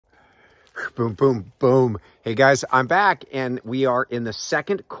Boom, boom, boom. Hey guys, I'm back and we are in the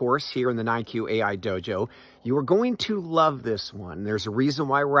second course here in the 9Q AI Dojo. You are going to love this one. There's a reason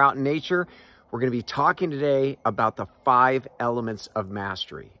why we're out in nature. We're going to be talking today about the 5 elements of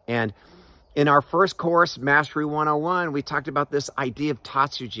mastery. And in our first course, Mastery 101, we talked about this idea of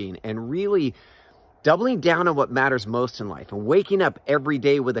Tatsujin and really doubling down on what matters most in life and waking up every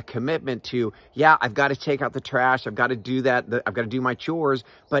day with a commitment to, yeah, I've got to take out the trash. I've got to do that. I've got to do my chores.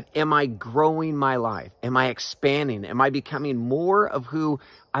 But am I growing my life? Am I expanding? Am I becoming more of who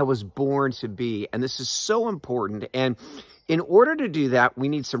I was born to be? And this is so important. And in order to do that, we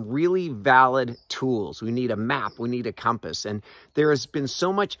need some really valid tools. We need a map. We need a compass. And there has been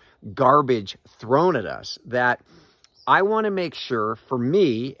so much garbage thrown at us that I want to make sure, for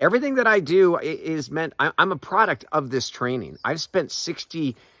me, everything that I do is meant, I'm a product of this training. I've spent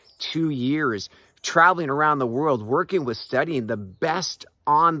 62 years traveling around the world, working with studying the best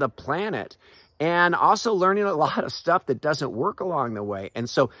on the planet, and also learning a lot of stuff that doesn't work along the way. And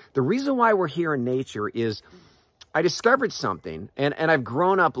so the reason why we're here in nature is I discovered something, and I've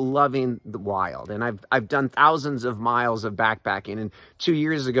grown up loving the wild, and I've done thousands of miles of backpacking. And 2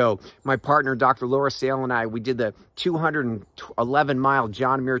 years ago, my partner, Dr. Laura Sale, and I, we did the 211-mile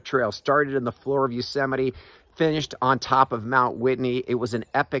John Muir Trail, started in the floor of Yosemite, finished on top of Mount Whitney. It was an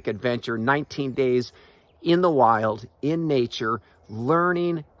epic adventure, 19 days in the wild, in nature,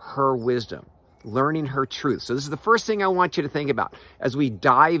 learning her wisdom, learning her truth. So this is the first thing I want you to think about as we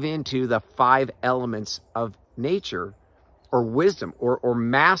dive into the 5 elements of nature or wisdom or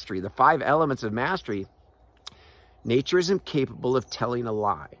mastery, the 5 elements of mastery. Nature is incapable of telling a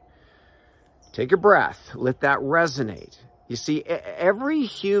lie. Take a breath. Let that resonate. You see, every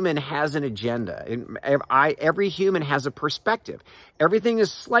human has an agenda. Every human has a perspective. Everything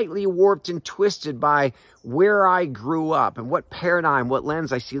is slightly warped and twisted by where I grew up and what paradigm, what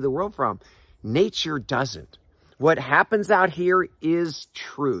lens I see the world from. Nature doesn't. What happens out here is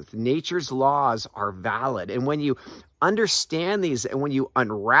truth. Nature's laws are valid. And when you understand these and when you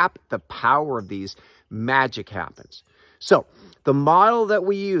unwrap the power of these, magic happens. So the model that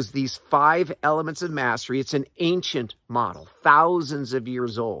we use, these 5 elements of mastery, it's an ancient model, thousands of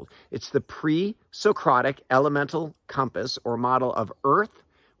years old. It's the pre-Socratic elemental compass or model of earth,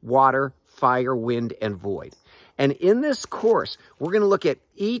 water, fire, wind, and void. And in this course, we're going to look at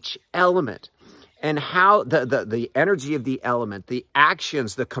each element and how the energy of the element, the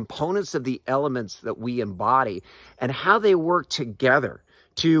actions, the components of the elements that we embody, and how they work together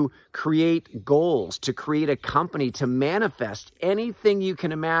to create goals, to create a company, to manifest anything you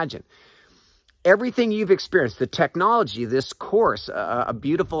can imagine. Everything you've experienced, the technology, this course, a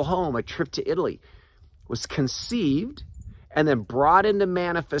beautiful home, a trip to Italy, was conceived and then brought into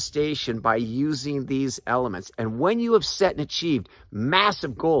manifestation by using these elements. And when you have set and achieved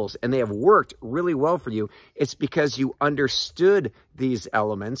massive goals and they have worked really well for you, it's because you understood these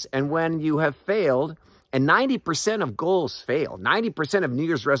elements. And when you have failed, and 90% of goals fail, 90% of New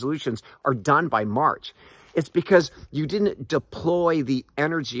Year's resolutions are done by March, it's because you didn't deploy the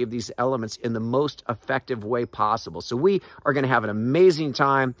energy of these elements in the most effective way possible. So we are going to have an amazing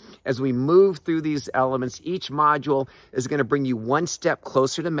time as we move through these elements. Each module is going to bring you one step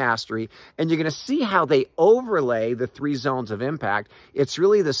closer to mastery, and you're going to see how they overlay the 3 zones of impact. It's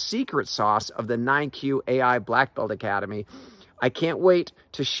really the secret sauce of the 9Q AI Black Belt Academy. I can't wait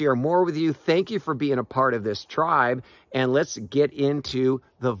to share more with you. Thank you for being a part of this tribe, and let's get into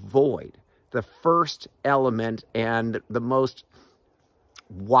the void. The first element and the most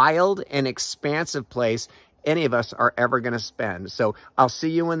wild and expansive place any of us are ever going to spend. So I'll see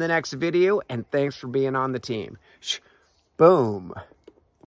you in the next video, and thanks for being on the team. Boom.